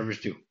taxi drivers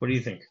do? What do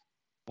you think?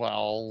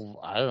 Well,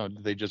 I don't know.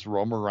 Do they just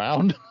roam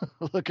around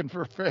looking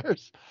for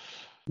fares?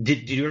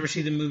 Did you ever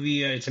see the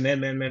movie It's a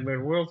Mad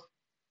World?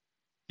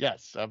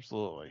 Yes,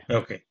 absolutely.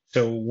 Okay,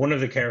 so one of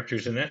the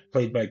characters in that,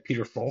 played by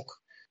Peter Falk,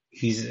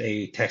 he's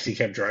a taxi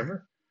cab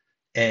driver,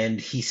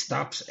 and he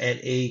stops at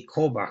a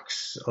call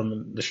box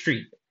on the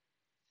street,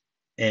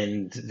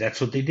 and that's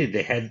what they did.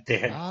 They had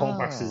call Ah.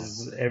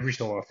 boxes every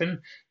so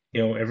often,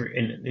 every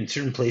in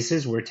certain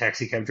places where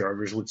taxi cab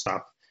drivers would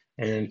stop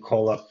and then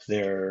call up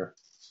their,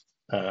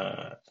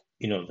 uh,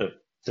 you know,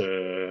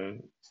 the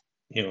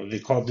they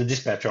called the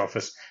dispatch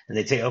office and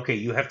they'd say, okay,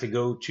 you have to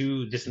go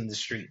to this and this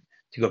street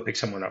to go pick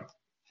someone up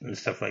and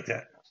stuff like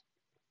that.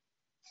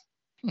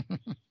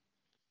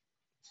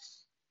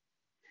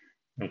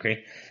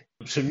 Okay,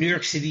 so New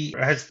York City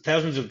has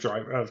thousands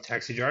of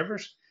taxi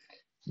drivers.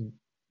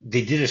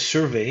 They did a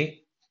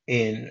survey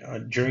in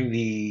during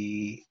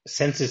the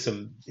census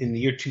of in the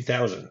year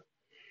 2000.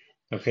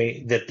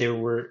 Okay, that there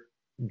were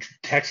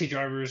taxi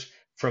drivers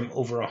from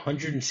over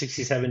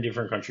 167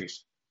 different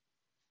countries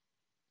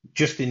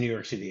just in New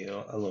York City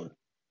alone.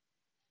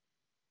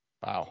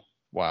 Wow.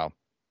 Wow.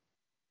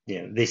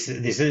 Yeah, they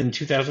said in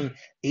 2000,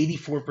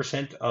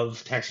 84%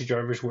 of taxi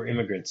drivers were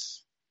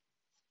immigrants,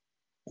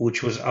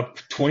 which was up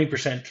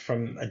 20%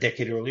 from a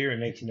decade earlier in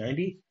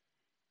 1990.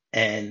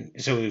 And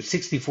so it was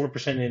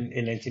 64%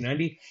 in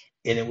 1990,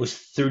 and it was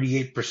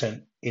 38%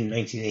 in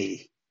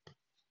 1980.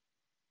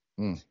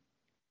 Mm.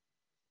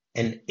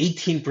 And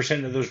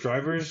 18% of those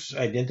drivers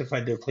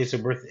identified their place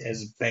of birth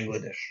as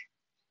Bangladesh.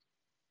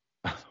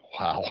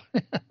 Wow.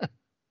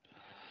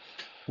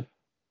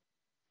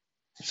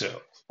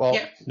 So, Well,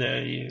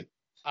 yeah,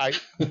 I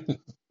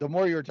the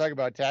more you were talking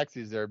about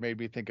taxis there made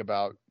me think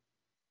about,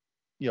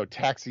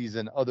 taxis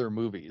in other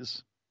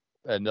movies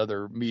and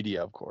other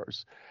media, of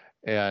course.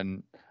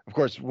 And of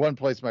course, one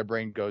place my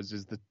brain goes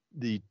is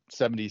the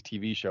 70s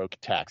TV show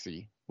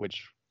Taxi,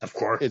 which of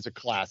course. is a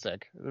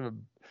classic,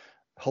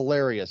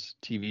 hilarious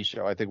TV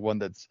show. I think one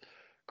that's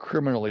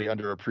criminally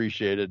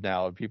underappreciated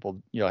now.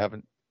 People,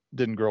 haven't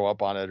didn't grow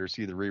up on it or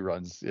see the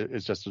reruns.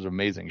 It's just an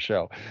amazing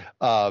show.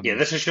 Yeah, Um,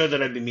 that's a show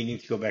that I've been meaning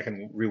to go back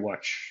and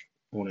rewatch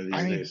one of I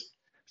these mean, days.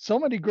 so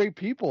many great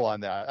people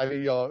on that. I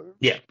mean,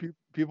 Yeah,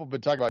 people have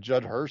been talking about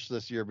Judd Hirsch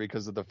this year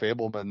because of the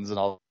Fablemans and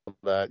all of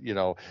that.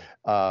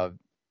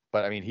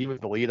 But I mean, he was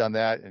the lead on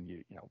that,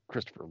 and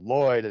Christopher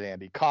Lloyd and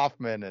Andy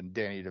Kaufman and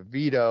Danny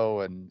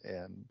DeVito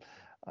and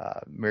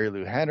Mary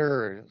Lou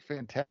Henner.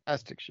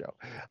 Fantastic show.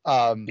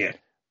 Um, Yeah.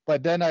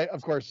 but then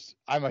of course,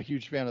 I'm a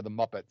huge fan of the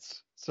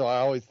Muppets, so I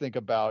always think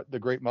about the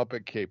Great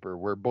Muppet Caper,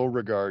 where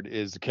Beauregard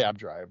is the cab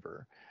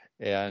driver,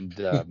 and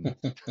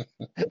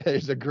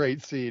there's a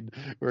great scene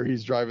where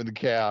he's driving the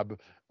cab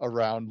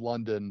around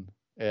London,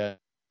 and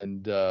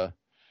a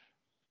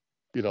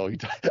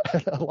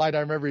line I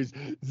remember, he's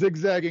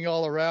zigzagging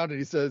all around, and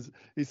he says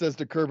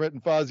to Kermit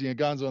and Fozzie and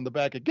Gonzo in the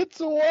back, "It gets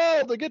so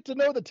wild to get to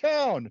know the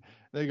town."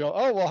 They go,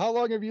 "Oh, well, how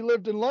long have you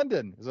lived in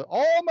London?" He says,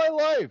 "All my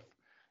life."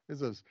 He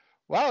says,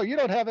 "Wow, you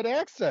don't have an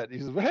accent." He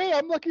says, "Well, hey,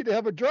 I'm lucky to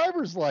have a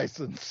driver's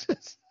license."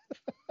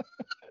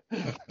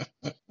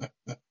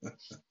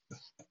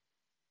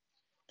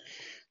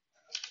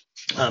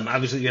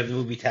 Obviously, you have the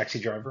movie Taxi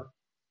Driver,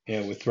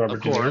 with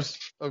Robert De Niro.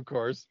 Of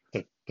course.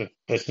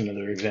 That's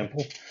another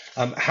example.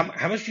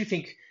 How much do you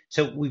think?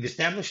 So we've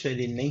established that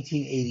in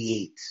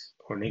 1988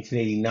 or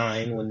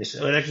 1989, when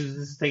actually this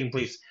is taking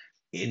place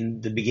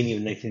in the beginning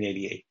of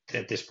 1988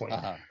 at this point.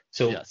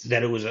 So yes.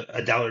 that it was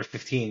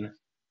 $1.15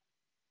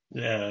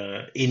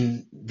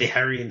 in the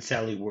Harry and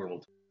Sally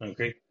world.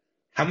 Okay,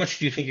 how much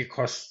do you think it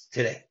costs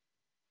today?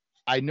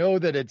 I know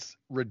that it's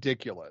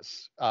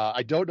ridiculous.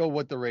 I don't know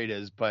what the rate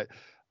is, but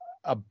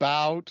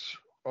about,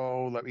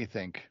 let me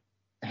think.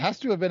 It has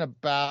to have been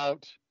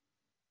about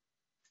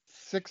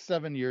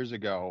 6-7 years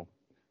ago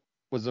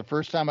was the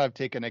first time I've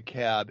taken a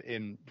cab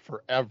in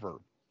forever.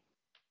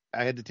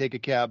 I had to take a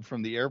cab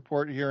from the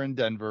airport here in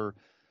Denver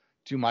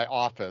to my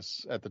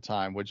office at the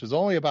time, which is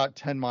only about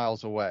 10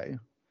 miles away.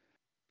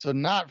 So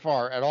not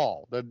far at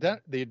all. The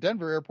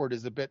Denver airport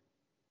is a bit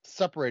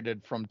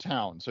separated from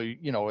town. So,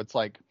 it's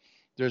like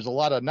there's a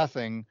lot of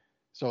nothing.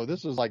 So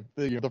this is like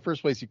the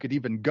first place you could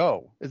even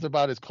go. It's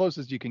about as close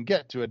as you can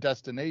get to a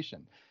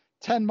destination.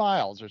 10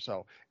 miles or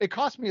so. It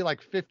cost me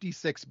like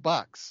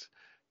 $56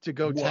 to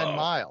go 10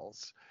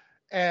 miles.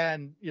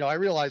 And, I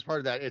realized part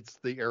of that, it's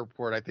the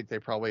airport. I think they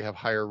probably have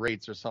higher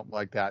rates or something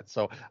like that.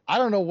 So I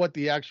don't know what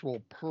the actual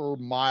per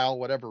mile,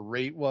 whatever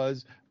rate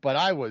was, but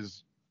I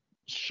was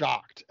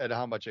shocked at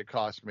how much it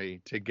cost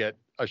me to get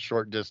a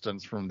short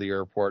distance from the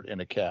airport in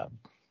a cab.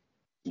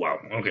 Wow.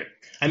 Okay.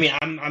 I mean,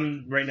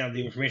 I'm right now.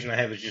 The information I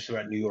have is just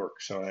about New York,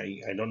 so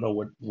I don't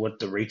know what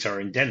the rates are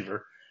in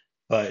Denver.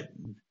 But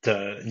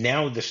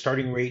now the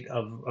starting rate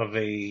of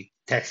a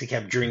taxi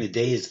cab during the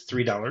day is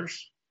 $3.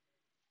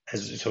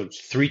 So it's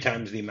 3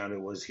 times the amount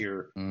it was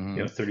here,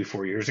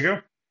 34 years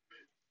ago.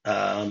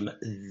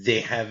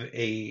 They have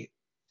a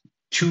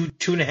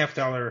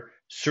 $2.50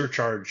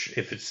 surcharge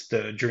if it's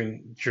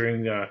during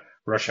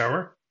rush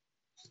hour,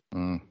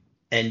 and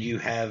you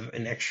have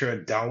an extra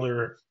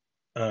 $1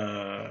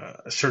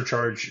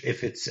 surcharge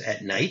if it's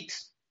at night.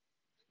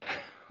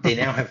 They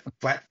now have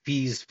flat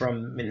fees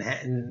from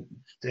Manhattan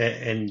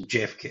and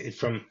JFK,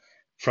 from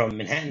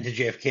Manhattan to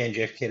JFK, and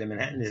JFK to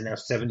Manhattan is now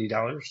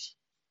 $70.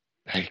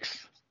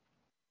 Thanks.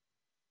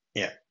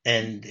 Yeah,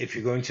 and if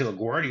you're going to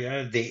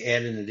LaGuardia, they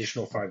add an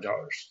additional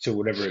 $5 to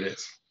whatever it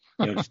is.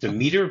 Just a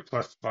meter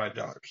plus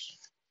 $5.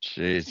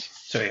 Jeez.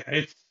 So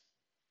yeah,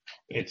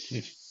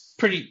 it's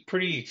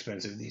pretty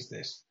expensive these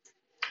days.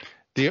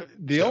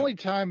 The only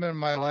time in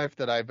my life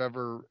that I've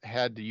ever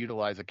had to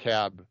utilize a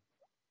cab,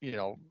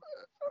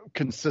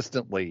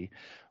 consistently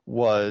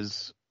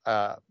was,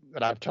 and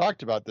I've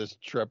talked about this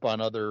trip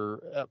on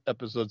other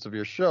episodes of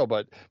your show,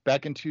 but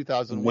back in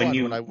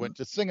 2001 when I went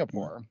to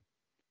Singapore,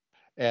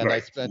 and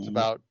right. I spent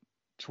about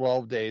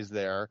 12 days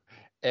there,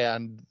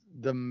 and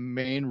the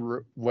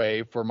main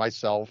way for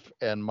myself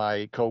and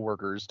my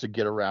coworkers to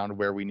get around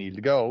where we needed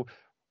to go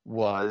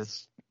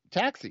was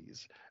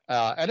taxis.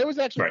 And it was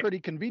actually pretty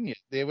convenient.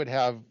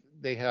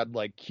 They had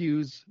like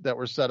queues that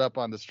were set up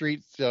on the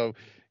street. So,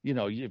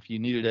 if you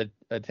needed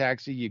a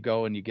taxi, you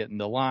go and you get in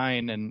the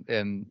line and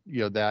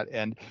that.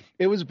 And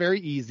it was very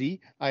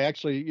easy. I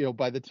actually,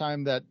 by the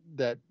time that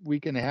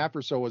week and a half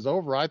or so was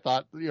over, I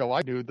thought,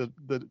 I knew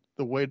the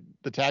way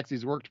the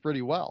taxis worked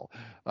pretty well.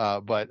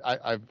 But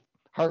I've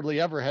hardly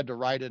ever had to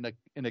ride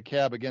in a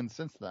cab again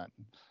since then.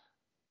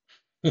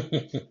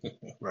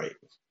 Right.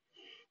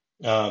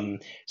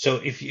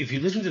 So if you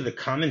listen to the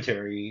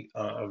commentary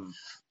of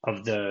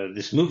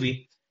this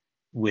movie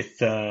with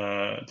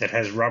that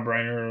has Rob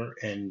Reiner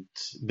and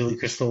Billy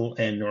Crystal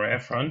and Nora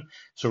Ephron,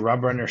 so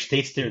Rob Reiner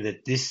states there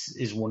that this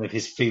is one of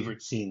his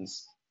favorite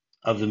scenes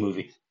of the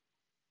movie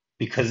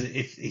because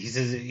he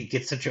says it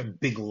gets such a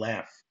big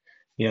laugh,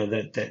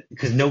 that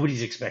because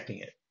nobody's expecting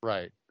it.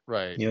 Right.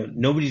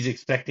 Nobody's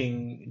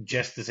expecting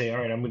Jess to say, "All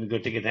right, I'm going to go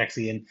take a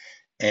taxi,"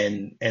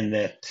 and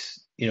that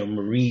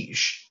Marie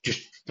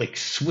just like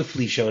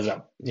swiftly shows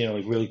up,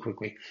 like really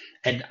quickly.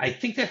 And I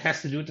think that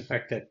has to do with the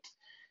fact that,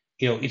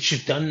 it's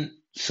just done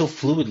so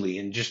fluidly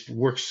and just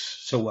works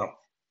so well.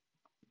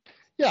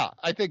 Yeah,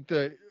 I think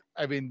the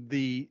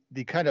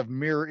kind of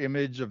mirror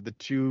image of the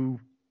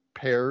two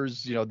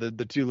pairs,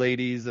 the two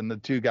ladies and the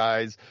two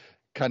guys,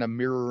 kind of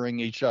mirroring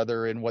each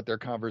other in what their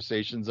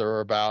conversations are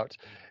about.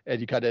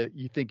 And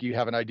you think you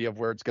have an idea of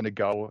where it's going to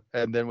go.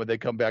 And then when they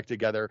come back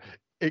together,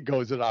 it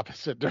goes in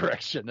opposite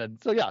direction. And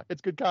so, yeah,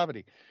 it's good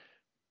comedy.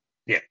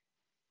 Yeah.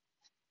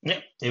 Yeah,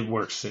 it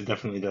works. It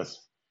definitely does.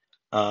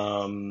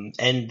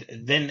 And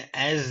then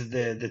as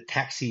the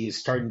taxi is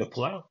starting to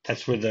pull out,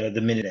 that's where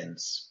the minute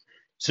ends.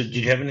 So did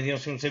you have anything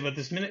else you want to say about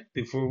this minute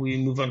before we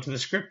move on to the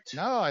script?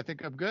 No, I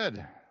think I'm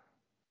good.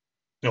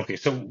 Okay,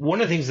 so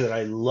one of the things that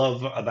I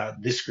love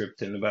about this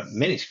script and about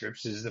many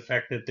scripts is the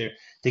fact that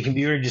they can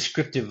be very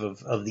descriptive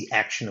of the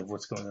action of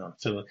what's going on.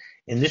 So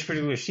in this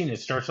particular scene, it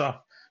starts off,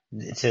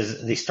 it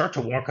says they start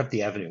to walk up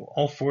the avenue,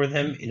 all four of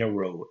them in a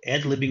row,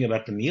 ad-libbing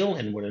about the meal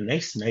and what a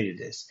nice night it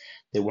is.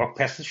 They walk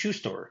past the shoe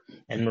store,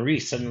 and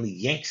Marie suddenly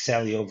yanks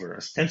Sally over,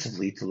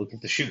 ostensibly to look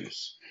at the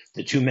shoes.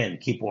 The two men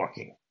keep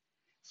walking.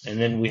 And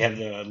then we have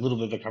a little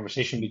bit of a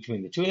conversation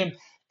between the two of them,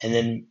 and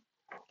then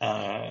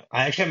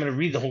I'm going to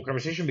read the whole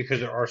conversation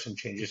because there are some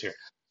changes here.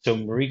 So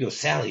Marie goes,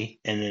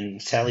 Sally, and then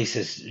Sally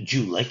says,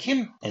 do you like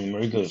him? And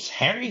Marie goes,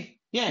 Harry?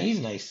 Yeah,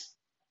 he's nice.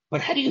 But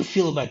how do you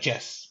feel about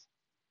Jess?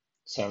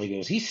 Sally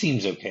goes, he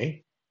seems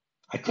okay.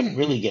 I couldn't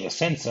really get a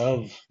sense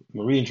of.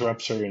 Marie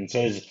interrupts her and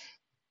says,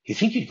 you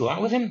think you'd go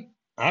out with him?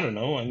 I don't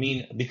know. I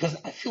mean, because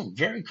I feel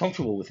very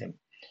comfortable with him.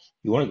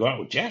 You want to go out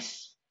with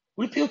Jess?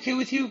 Would it be okay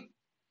with you?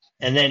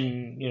 And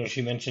then,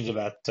 she mentions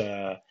about,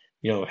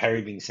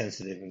 Harry being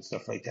sensitive and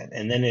stuff like that.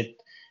 And then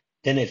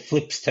it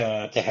flips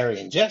to Harry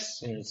and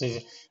Jess, and it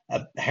says,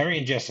 Harry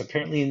and Jess,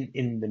 apparently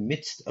in the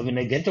midst of an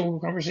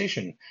identical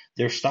conversation,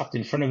 they're stopped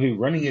in front of a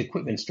running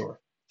equipment store.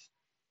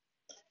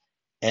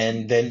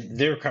 And then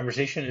their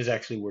conversation is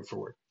actually word for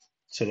word.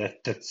 So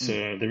that's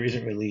there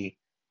isn't really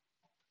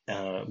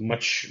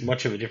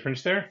much of a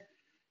difference there.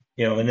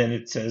 And then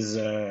it says,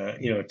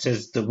 it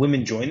says the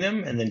women join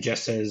them, and then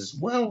Jess says,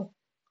 well,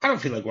 I don't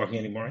feel like walking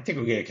anymore. I think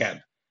we'll get a cab.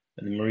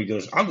 And then Marie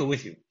goes, I'll go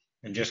with you.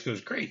 And Jess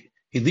goes, great.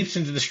 He leaps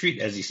into the street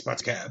as he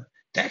spots a cab.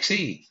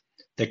 Taxi!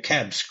 The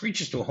cab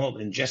screeches to a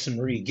halt, and Jess and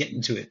Marie get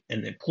into it,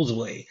 and it pulls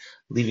away,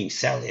 leaving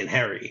Sally and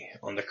Harry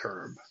on the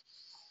curb.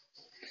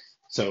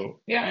 So,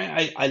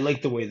 yeah, I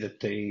like the way that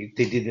they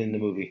did it in the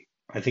movie.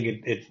 I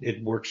think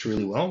it works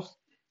really well,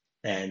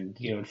 and,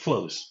 it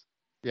flows.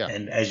 Yeah.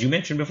 And as you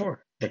mentioned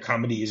before, the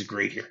comedy is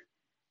great here.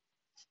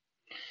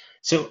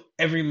 So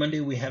every Monday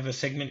we have a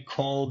segment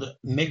called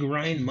Meg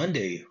Ryan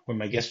Monday, where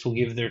my guests will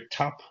give their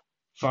top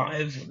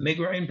 5 Meg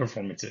Ryan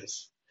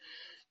performances.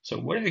 So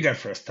what have you got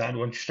for us, Todd?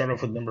 Why don't you start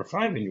off with number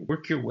 5 and you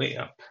work your way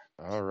up?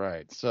 All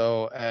right.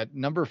 So at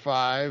number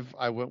 5,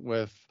 I went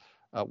with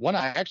one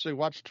I actually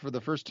watched for the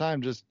first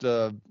time just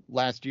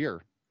last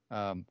year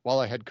while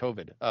I had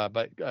COVID.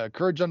 But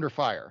Courage Under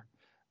Fire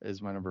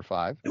is my number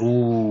 5.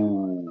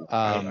 Ooh,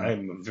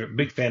 I'm a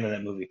big fan of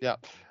that movie. Yeah.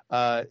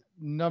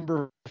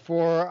 Number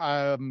 4,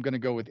 I'm going to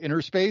go with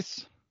Inner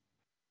Space.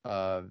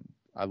 I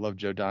love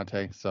Joe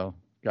Dante, so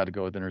got to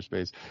go with Inner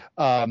Space.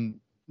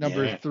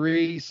 Number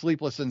 3,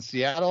 Sleepless in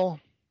Seattle.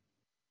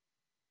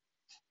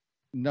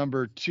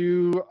 Number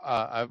 2,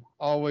 I've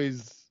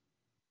always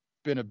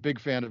been a big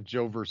fan of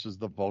Joe versus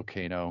the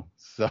Volcano.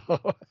 So,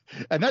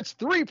 and that's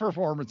 3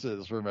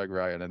 performances for Meg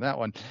Ryan in that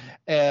one.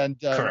 And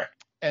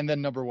correct. And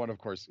then number 1, of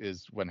course,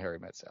 is When Harry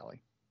Met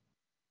Sally.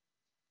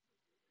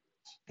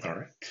 All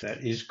right.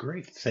 That is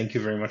great. Thank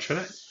you very much for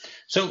that.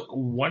 So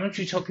why don't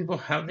you tell people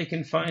how they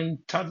can find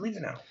Todd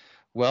Leavenow?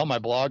 Well, my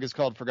blog is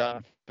called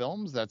Forgotten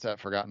Films. That's at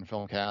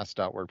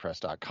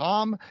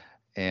forgottenfilmcast.wordpress.com.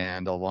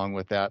 And along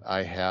with that,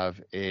 I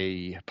have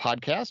a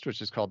podcast,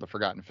 which is called the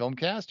Forgotten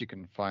Filmcast. You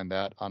can find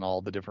that on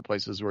all the different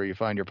places where you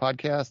find your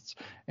podcasts.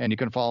 And you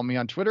can follow me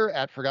on Twitter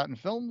at Forgotten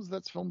Films.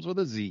 That's films with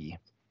a Z.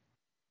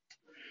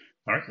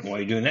 All right. And while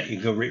you're doing that, you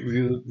can go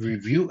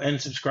review and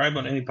subscribe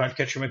on any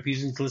podcatcher you might be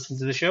using to listen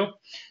to the show.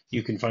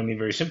 You can find me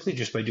very simply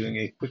just by doing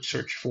a quick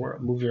search for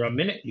MovieRob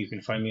Minute. You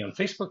can find me on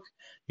Facebook.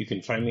 You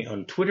can find me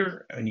on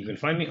Twitter. And you can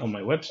find me on my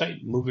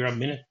website,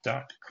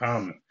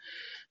 MovieRobMinute.com.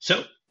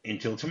 So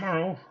until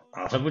tomorrow,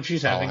 I'll have what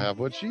she's having. I'll have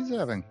what she's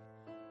having.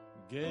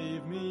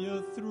 Gave me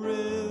a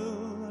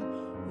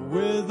thrill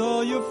with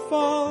all your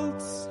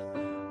faults.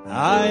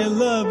 I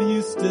love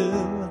you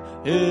still.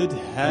 It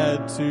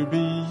had to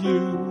be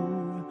you.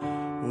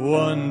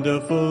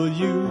 Wonderful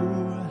you,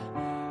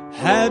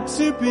 had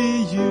to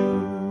be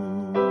you.